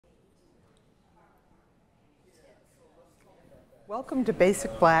Welcome to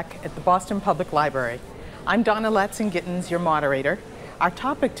Basic Black at the Boston Public Library. I'm Donna Latson Gittens, your moderator. Our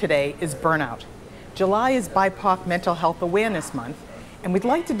topic today is burnout. July is BIPOC Mental Health Awareness Month, and we'd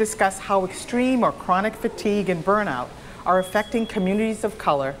like to discuss how extreme or chronic fatigue and burnout are affecting communities of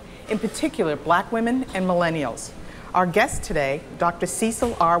color, in particular Black women and millennials. Our guest today, Dr.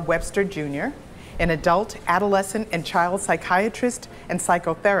 Cecil R. Webster Jr., an adult, adolescent, and child psychiatrist and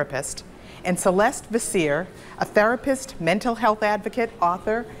psychotherapist, and Celeste Viciere, a therapist, mental health advocate,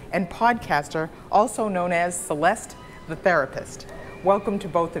 author, and podcaster, also known as Celeste The Therapist. Welcome to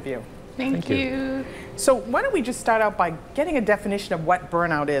both of you. Thank you. So why don't we just start out by getting a definition of what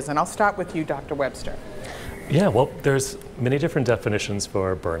burnout is, and I'll start with you, Dr. Webster. Yeah, well, there's many different definitions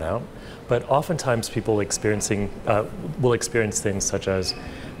for burnout, but oftentimes people will experience things such as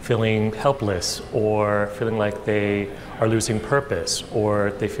feeling helpless, or feeling like they are losing purpose,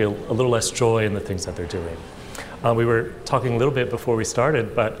 or they feel a little less joy in the things that they're doing. We were talking a little bit before we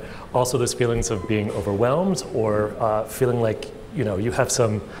started, but also those feelings of being overwhelmed, or feeling like you have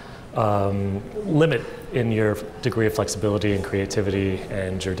some limit in your degree of flexibility and creativity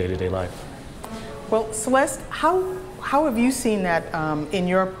and your day-to-day life. Well, Celeste, how have you seen that in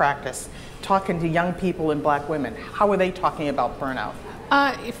your practice, talking to young people and Black women? How are they talking about burnout?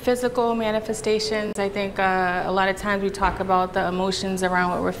 Physical manifestations. I think a lot of times we talk about the emotions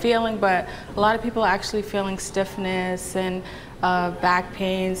around what we're feeling, but a lot of people are actually feeling stiffness and back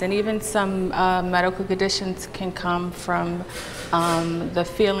pains, and even some medical conditions can come from the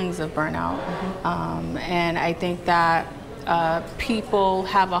feelings of burnout. And I think that people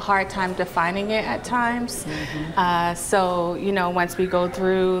have a hard time defining it at times. So, once we go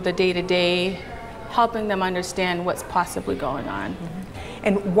through the day-to-day, helping them understand what's possibly going on.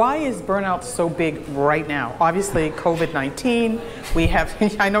 And why is burnout so big right now? Obviously, COVID-19, we have,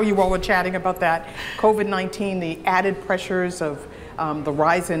 I know you all were chatting about that, COVID-19, the added pressures of the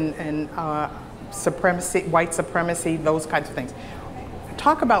rise in supremacy, white supremacy, those kinds of things.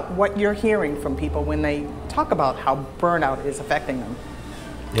 Talk about what you're hearing from people when they talk about how burnout is affecting them.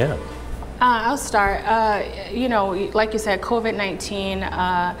 Yeah. I'll start. Like you said,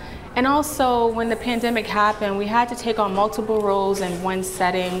 COVID-19, and also when the pandemic happened, we had to take on multiple roles in one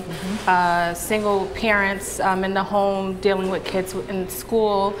setting. Single parents in the home, dealing with kids in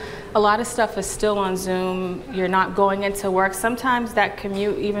school. A lot of stuff is still on Zoom. You're not going into work. Sometimes that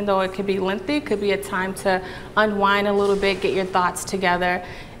commute, even though it could be lengthy, could be a time to unwind a little bit, get your thoughts together.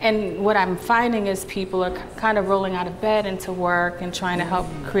 And what I'm finding is people are kind of rolling out of bed into work and trying to help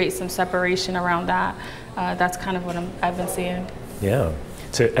create some separation around that. That's kind of what I've been seeing. Yeah.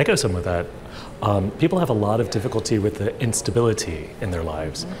 To echo some of that, people have a lot of difficulty with the instability in their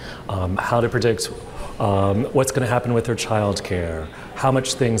lives. How to predict what's going to happen with their childcare, how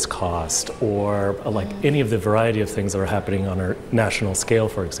much things cost, or like any of the variety of things that are happening on a national scale,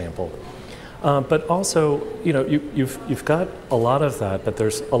 for example. But also, you've got a lot of that, but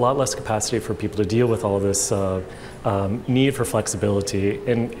there's a lot less capacity for people to deal with all of this need for flexibility,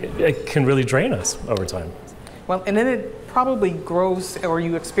 and it can really drain us over time. Well, and then it probably grows, or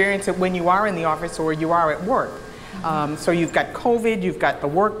you experience it when you are in the office or you are at work. So you've got COVID, you've got the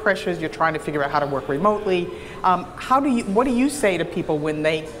work pressures, you're trying to figure out how to work remotely. What do you say to people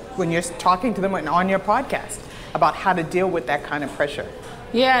when you're talking to them on your podcast about how to deal with that kind of pressure?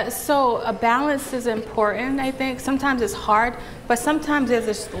 Yeah, so a balance is important, I think. Sometimes it's hard, but sometimes there's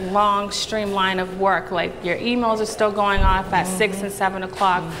this long streamline of work, like your emails are still going off at 6 and 7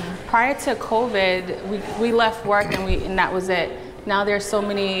 o'clock. Prior to COVID, we left work and that was it. Now there's so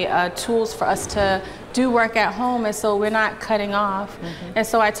many tools for us to do work at home, and so we're not cutting off. And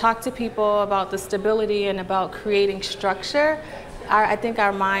so I talk to people about the stability and about creating structure. I think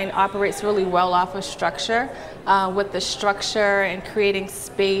our mind operates really well off of structure, with the structure and creating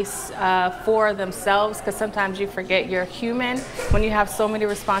space for themselves, because sometimes you forget you're human when you have so many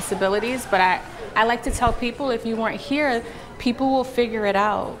responsibilities. But I like to tell people, if you weren't here, people will figure it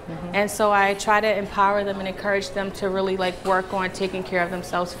out. And so I try to empower them and encourage them to really work on taking care of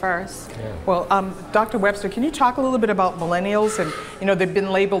themselves first. Yeah. Well, Dr. Webster, can you talk a little bit about millennials? And they've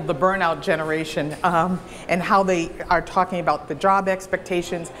been labeled the burnout generation, and how they are talking about the job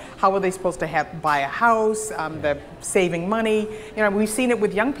expectations. How are they supposed to buy a house? They're saving money. We've seen it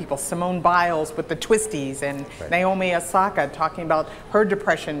with young people. Simone Biles with the twisties, and Right. Naomi Osaka talking about her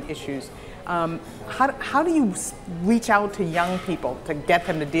depression issues. How do you reach out to young people to get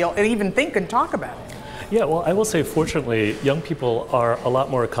them to deal and even think and talk about it? Yeah, well, I will say, fortunately, young people are a lot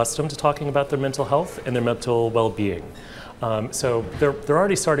more accustomed to talking about their mental health and their mental well-being. So they're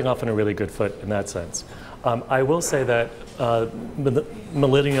already starting off on a really good foot in that sense. I will say that the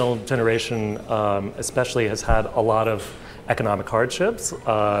millennial generation especially has had a lot of economic hardships.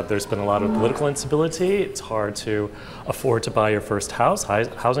 There's been a lot of political instability. It's hard to afford to buy your first house.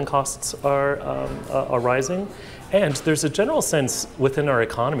 Housing costs are rising. And there's a general sense within our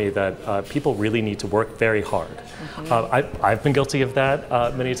economy that people really need to work very hard. I've been guilty of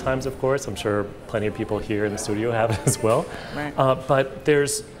that many times, of course. I'm sure plenty of people here in the studio have as well. Right. But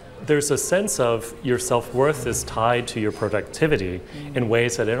there's a sense of your self-worth is tied to your productivity in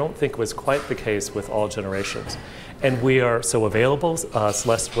ways that I don't think was quite the case with all generations. And we are so available.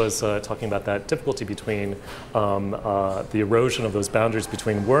 Celeste was talking about that difficulty between the erosion of those boundaries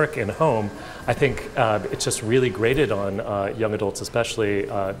between work and home. I think it's just really grated on young adults, especially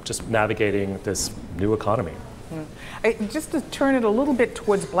just navigating this new economy. Just to turn it a little bit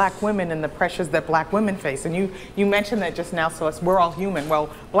towards black women and the pressures that black women face, and you mentioned that just now, Celeste, we're all human.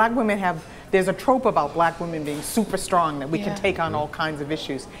 Well, black women there's a trope about black women being super strong, that we can take on all kinds of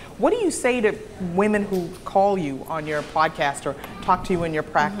issues. What do you say to women who call you on your podcast or talk to you in your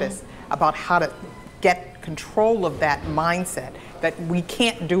practice about how to get control of that mindset that we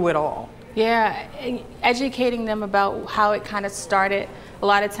can't do it all? Yeah, educating them about how it kind of started. A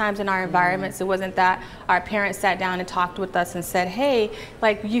lot of times in our environments, it wasn't that our parents sat down and talked with us and said, hey,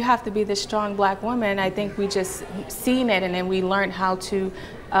 like, you have to be this strong black woman. I think we just seen it, and then we learned how to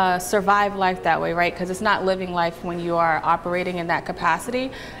survive life that way, right? Because it's not living life when you are operating in that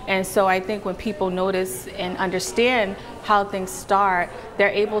capacity. And so I think when people notice and understand how things start, they're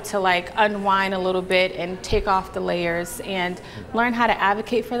able to like unwind a little bit and take off the layers and learn how to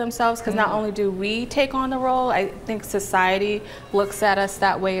advocate for themselves, because not only do we take on the role, I think society looks at us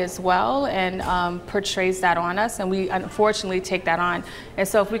that way as well and portrays that on us, and we unfortunately take that on. And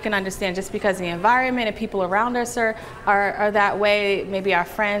so if we can understand, just because the environment and people around us are that way, maybe our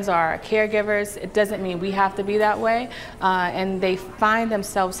friends or our caregivers, it doesn't mean we have to be that way. And they find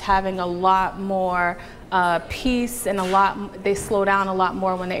themselves having a lot more peace, and they slow down a lot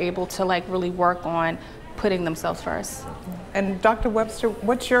more when they're able to like really work on putting themselves first. And Dr. Webster,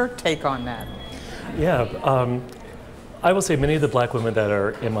 what's your take on that? Yeah, I will say many of the black women that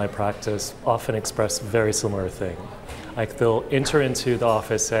are in my practice often express very similar thing. Like, they'll enter into the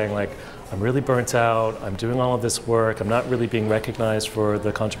office saying like, I'm really burnt out, I'm doing all of this work, I'm not really being recognized for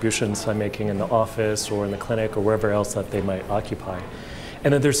the contributions I'm making in the office or in the clinic or wherever else that they might occupy.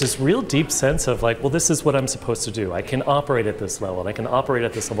 And then there's this real deep sense of like, well, this is what I'm supposed to do. I can operate at this level, and I can operate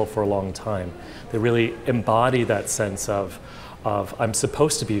at this level for a long time. They really embody that sense of I'm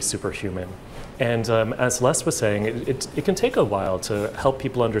supposed to be superhuman. And as Celeste was saying, it can take a while to help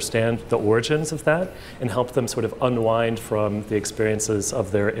people understand the origins of that and help them sort of unwind from the experiences of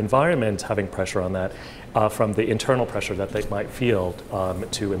their environment having pressure on that, from the internal pressure that they might feel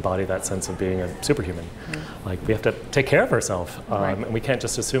to embody that sense of being a superhuman. Like, we have to take care of ourselves, and we can't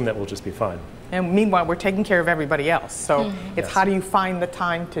just assume that we'll just be fine. And meanwhile, we're taking care of everybody else. So it's how do you find the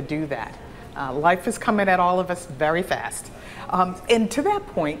time to do that? Life is coming at all of us very fast. And to that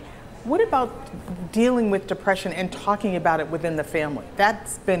point, what about dealing with depression and talking about it within the family?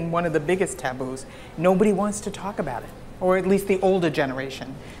 That's been one of the biggest taboos. Nobody wants to talk about it, or at least the older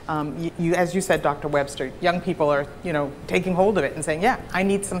generation. As you said, Dr. Webster, young people are, taking hold of it and saying, yeah, I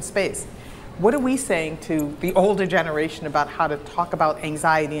need some space. What are we saying to the older generation about how to talk about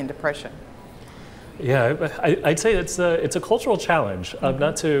anxiety and depression? Yeah, I'd say it's a cultural challenge,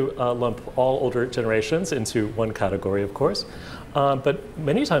 not to lump all older generations into one category, of course. But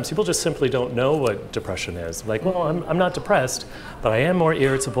many times people just simply don't know what depression is. Like, well, I'm not depressed, but I am more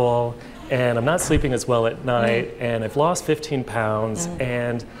irritable, and I'm not sleeping as well at night, and I've lost 15 pounds,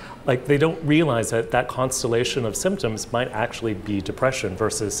 and like, they don't realize that that constellation of symptoms might actually be depression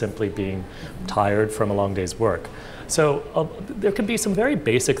versus simply being tired from a long day's work. So there can be some very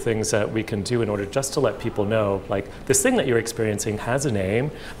basic things that we can do in order just to let people know, like, this thing that you're experiencing has a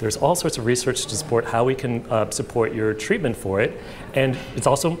name. There's all sorts of research to support how we can support your treatment for it. And it's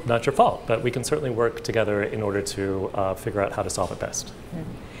also not your fault, but we can certainly work together in order to figure out how to solve it best.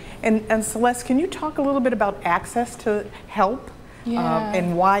 And Celeste, can you talk a little bit about access to help?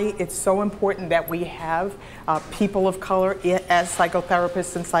 And why it's so important that we have people of color as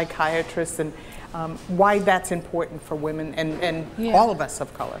psychotherapists and psychiatrists, and why that's important for women and all of us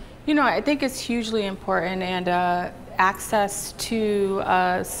of color. I think it's hugely important, and access to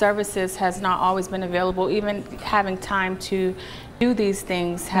services has not always been available. Even having time to do these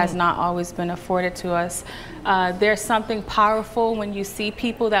things has not always been afforded to us. There's something powerful when you see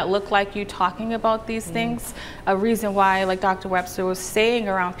people that look like you talking about these things. A reason why, like Dr. Webster was saying,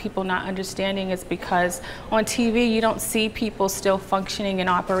 around people not understanding is because on TV you don't see people still functioning and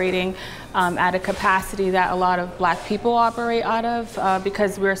operating at a capacity that a lot of Black people operate out of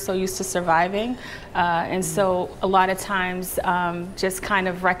because we're so used to surviving. And so a lot of times just kind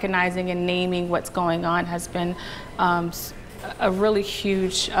of recognizing and naming what's going on has been a really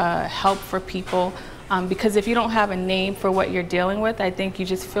huge help for people. Because if you don't have a name for what you're dealing with, I think you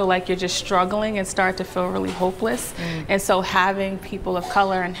just feel like you're just struggling and start to feel really hopeless. And so having people of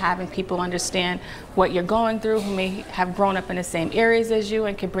color and having people understand what you're going through, who may have grown up in the same areas as you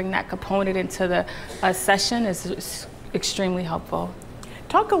and can bring that component into the session is extremely helpful.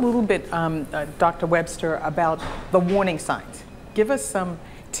 Talk a little bit, Dr. Webster, about the warning signs. Give us some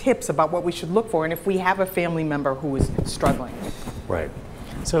tips about what we should look for and if we have a family member who is struggling. Right.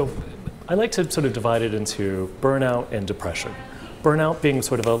 So I like to sort of divide it into burnout and depression. Burnout being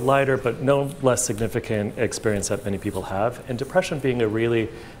sort of a lighter but no less significant experience that many people have, and depression being a really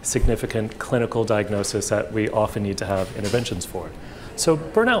significant clinical diagnosis that we often need to have interventions for. So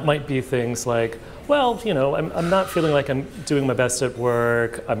burnout might be things like, well, you know, I'm not feeling like I'm doing my best at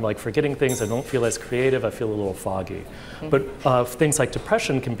work, I'm like forgetting things, I don't feel as creative, I feel a little foggy. But things like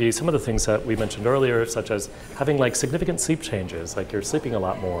depression can be some of the things that we mentioned earlier, such as having like significant sleep changes, like you're sleeping a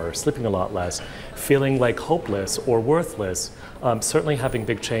lot more, or sleeping a lot less, feeling like hopeless or worthless, certainly having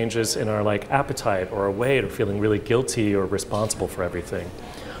big changes in our like appetite or our weight, or feeling really guilty or responsible for everything.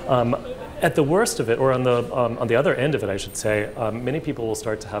 At the worst of it, or on the other end of it, I should say, many people will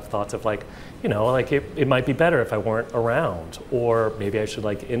start to have thoughts of like, you know, like it might be better if I weren't around, or maybe I should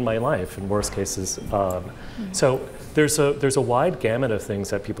like end my life in worst cases. So there's a wide gamut of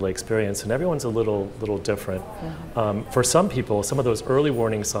things that people experience, and everyone's a little different. For some people, some of those early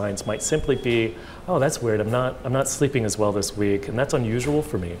warning signs might simply be, oh, that's weird. I'm not sleeping as well this week, and that's unusual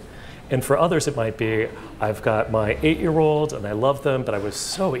for me. And for others, it might be, I've got my 8-year-old and I love them, but I was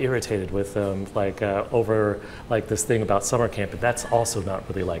so irritated with them like over like this thing about summer camp, and that's also not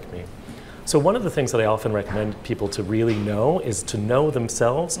really like me. So one of the things that I often recommend people to really know is to know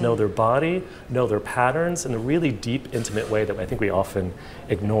themselves, know their body, know their patterns in a really deep, intimate way that I think we often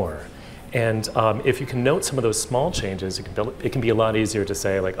ignore. And if you can note some of those small changes, it can be a lot easier to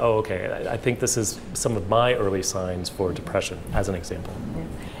say like, oh, okay, I think this is some of my early signs for depression, as an example.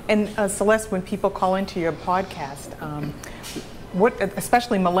 And Celeste, when people call into your podcast,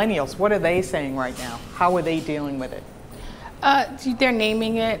 especially millennials, what are they saying right now? How are they dealing with it? They're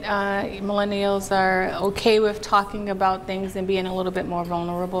naming it. Millennials are okay with talking about things and being a little bit more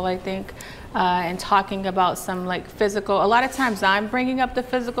vulnerable, I think, and talking about some like physical. A lot of times I'm bringing up the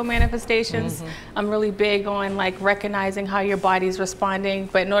physical manifestations. I'm really big on like recognizing how your body's responding,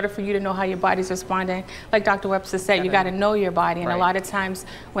 but in order for you to know how your body's responding, like Dr. Webster said, you got to know your body. And a lot of times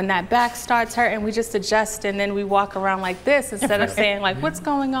when that back starts hurting, we just adjust and then we walk around like this instead of saying like, what's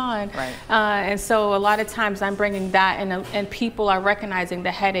going on? And so a lot of times I'm bringing that, and people are recognizing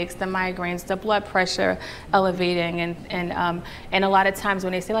the headaches, the migraines, the blood pressure elevating, and a lot of times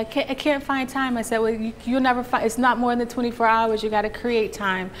when they say like, I can't find time, I said, well, you'll never find, it's not more than 24 hours, you got to create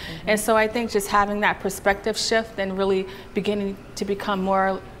time. And so I think just having that perspective shift and really beginning to become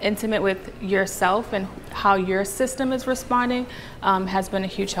more intimate with yourself and how your system is responding has been a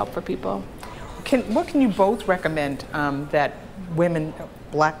huge help for people. What can you both recommend that women,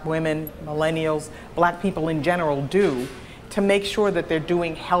 Black women, millennials, Black people in general do to make sure that they're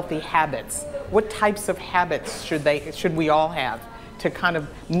doing healthy habits? What types of habits should we all have to kind of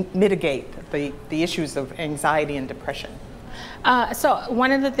mitigate the issues of anxiety and depression? So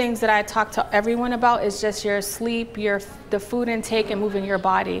one of the things that I talk to everyone about is just your sleep, the food intake, and moving your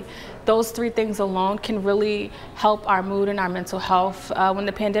body. Those 3 things alone can really help our mood and our mental health. When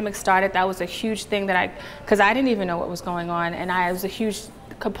the pandemic started, that was a huge thing because I didn't even know what was going on, and it was a huge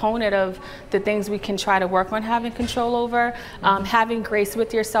component of the things we can try to work on having control over. Having grace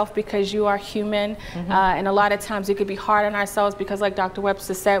with yourself, because you are human, and a lot of times we could be hard on ourselves because, like Dr.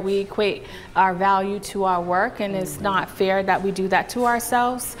 Webster said, we equate our value to our work, and it's not fair that we do that to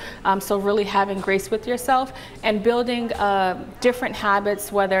ourselves. So really having grace with yourself and building different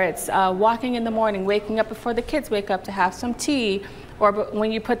habits, whether it's walking in the morning, waking up before the kids wake up to have some tea, or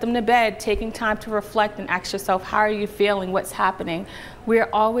when you put them to bed, taking time to reflect and ask yourself, how are you feeling, what's happening? We're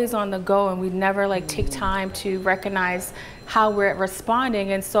always on the go, and we never like take time to recognize how we're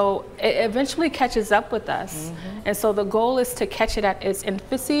responding, and so it eventually catches up with us. And so the goal is to catch it at its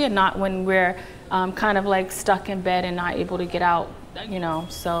infancy and not when we're kind of like stuck in bed and not able to get out, you know.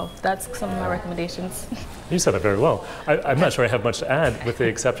 So that's some of my recommendations. You said it very well. I'm not sure I have much to add, with the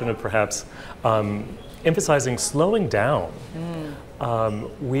exception of perhaps emphasizing slowing down.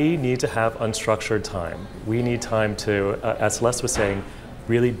 We need to have unstructured time. We need time to, as Celeste was saying,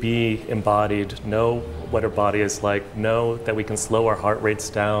 really be embodied, know what our body is like, know that we can slow our heart rates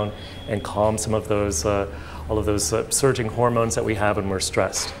down and calm some of those, all of those surging hormones that we have when we're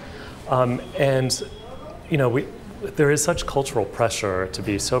stressed. And, you know, there is such cultural pressure to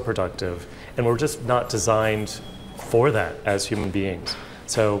be so productive, and we're just not designed for that as human beings.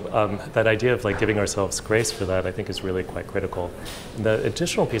 So that idea of like giving ourselves grace for that, I think, is really quite critical. The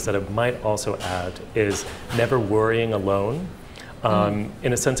additional piece that I might also add is never worrying alone,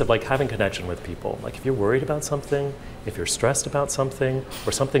 in a sense of like having connection with people. Like if you're worried about something, if you're stressed about something,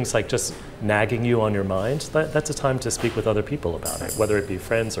 or something's like just nagging you on your mind, that's a time to speak with other people about it, whether it be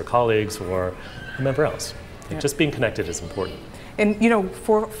friends or colleagues or whomever else. Like just being connected is important. And you know,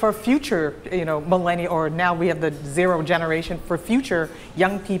 for future, you know, millennial, or now we have the zero generation, for future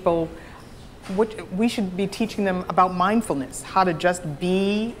young people, we should be teaching them about mindfulness, how to just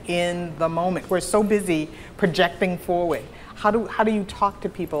be in the moment. We're so busy projecting forward. How do you talk to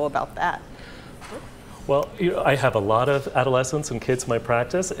people about that? Well, I have a lot of adolescents and kids in my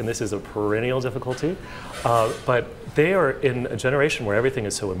practice, and this is a perennial difficulty. But they are in a generation where everything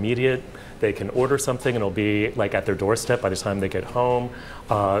is so immediate. They can order something and it'll be like at their doorstep by the time they get home.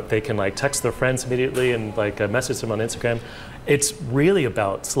 They can like text their friends immediately and like message them on Instagram. It's really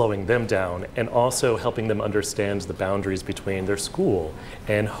about slowing them down and also helping them understand the boundaries between their school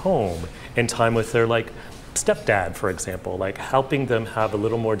and home and time with their like stepdad, for example, like helping them have a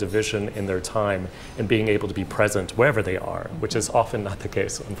little more division in their time and being able to be present wherever they are, which is often not the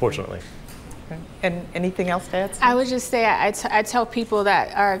case, unfortunately. And anything else to add? I would just say I tell people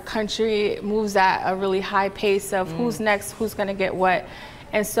that our country moves at a really high pace of who's next, who's going to get what.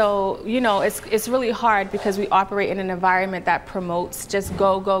 And so, you know, it's really hard because we operate in an environment that promotes just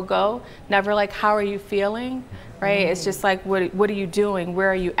go, go, go. Never like, how are you feeling, right? It's just like, what are you doing? Where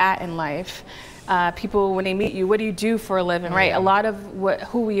are you at in life? People, when they meet you, what do you do for a living, right? A lot of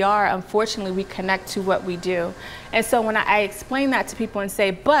who we are, unfortunately, we connect to what we do. And so when I explain that to people and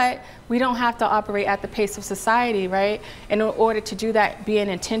say, but we don't have to operate at the pace of society, right? And in order to do that, being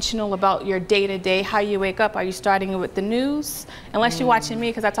intentional about your day-to-day, how you wake up. Are you starting it with the news? Unless you're watching me,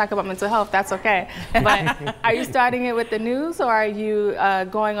 because I talk about mental health, that's okay. But are you starting it with the news, or are you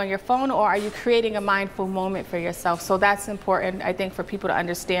going on your phone, or are you creating a mindful moment for yourself? So that's important, I think, for people to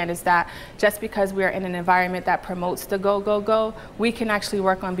understand, is that just because we're in an environment that promotes the go, go, go, we can actually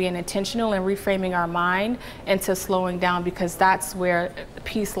work on being intentional and reframing our mind into slowing down, because that's where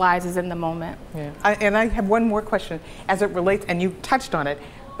peace lies, is in the moment. Yeah. And I have one more question as it relates, and you touched on it,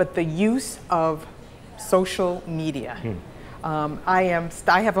 but the use of social media. I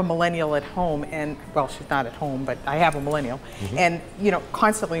have a millennial at home, and well, she's not at home, but I have a millennial, and you know,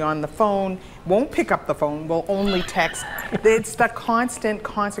 constantly on the phone, won't pick up the phone, will only text. It's the constant.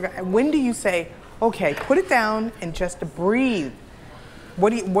 When do you say, okay, put it down and just breathe?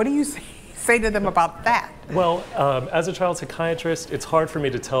 What do you say to them about that? Well, as a child psychiatrist, it's hard for me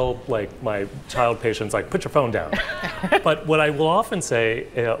to tell like my child patients, like, put your phone down. But what I will often say,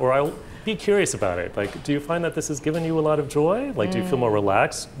 or I'll be curious about it, like, do you find that this has given you a lot of joy? Like, do you feel more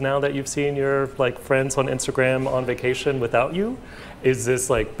relaxed now that you've seen your like friends on Instagram on vacation without you? Is this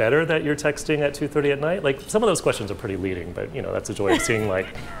like better that you're texting at 2:30 at night? Like, some of those questions are pretty leading, but you know, that's the joy of seeing like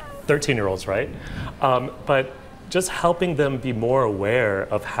 13-year-olds, right? But just helping them be more aware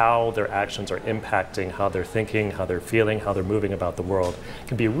of how their actions are impacting how they're thinking, how they're feeling, how they're moving about the world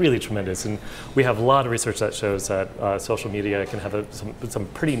can be really tremendous. And we have a lot of research that shows that social media can have some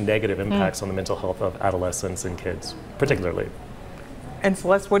pretty negative impacts on the mental health of adolescents and kids, particularly. And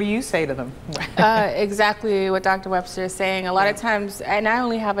Celeste, what do you say to them? Exactly what Dr. Webster is saying. A lot of times, and I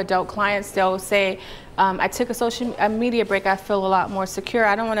only have adult clients, they'll say, I took a social media break, I feel a lot more secure.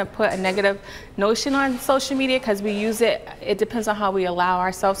 I don't want to put a negative notion on social media, because we use it, it depends on how we allow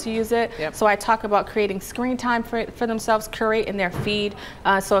ourselves to use it. So I talk about creating screen time for themselves, curating their feed.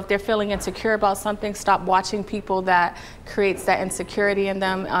 So if they're feeling insecure about something, stop watching people that creates that insecurity in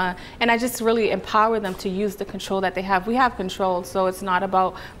them. And I just really empower them to use the control that they have. We have control, so it's not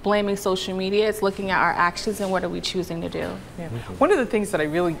about blaming social media, it's looking at our actions and what are we choosing to do. One of the things that I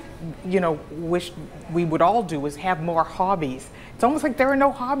really, you know, wish we would all do is have more hobbies. It's almost like there are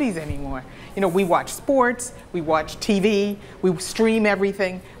no hobbies anymore. You know, we watch sports, we watch TV, we stream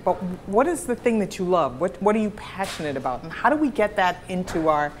everything, but what is the thing that you love? What are you passionate about? And how do we get that into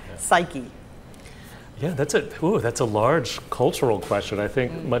our psyche? Yeah, that's a large cultural question. I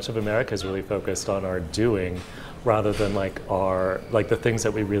think much of America is really focused on our doing rather than like the things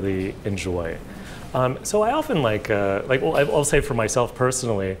that we really enjoy. So I often well, I'll say for myself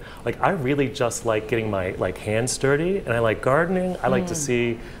personally, like I really just like getting my hands dirty, and I like gardening. I like to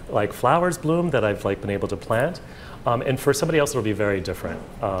see like flowers bloom that I've like been able to plant. And for somebody else, it'll be very different.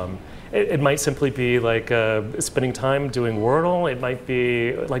 It might simply be like spending time doing Wordle. It might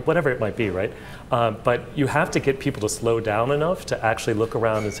be like whatever it might be, right? But you have to get people to slow down enough to actually look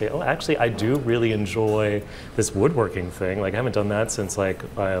around and say, oh, actually, I do really enjoy this woodworking thing. Like I haven't done that since like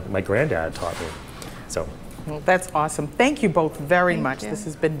my granddad taught me. So. Well, that's awesome. Thank you both very much. This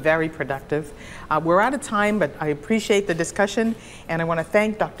has been very productive. We're out of time, but I appreciate the discussion, and I want to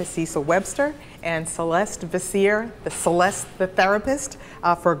thank Dr. Cecil Webster and Celeste Viciere, the Celeste the Therapist,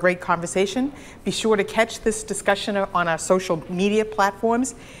 for a great conversation. Be sure to catch this discussion on our social media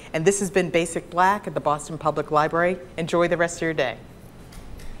platforms. And this has been Basic Black at the Boston Public Library. Enjoy the rest of your day.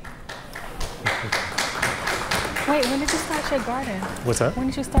 Wait, when did you start your garden? What's that? When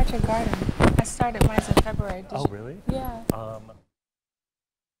did you start your garden? I started mine in February. Oh, really? Yeah.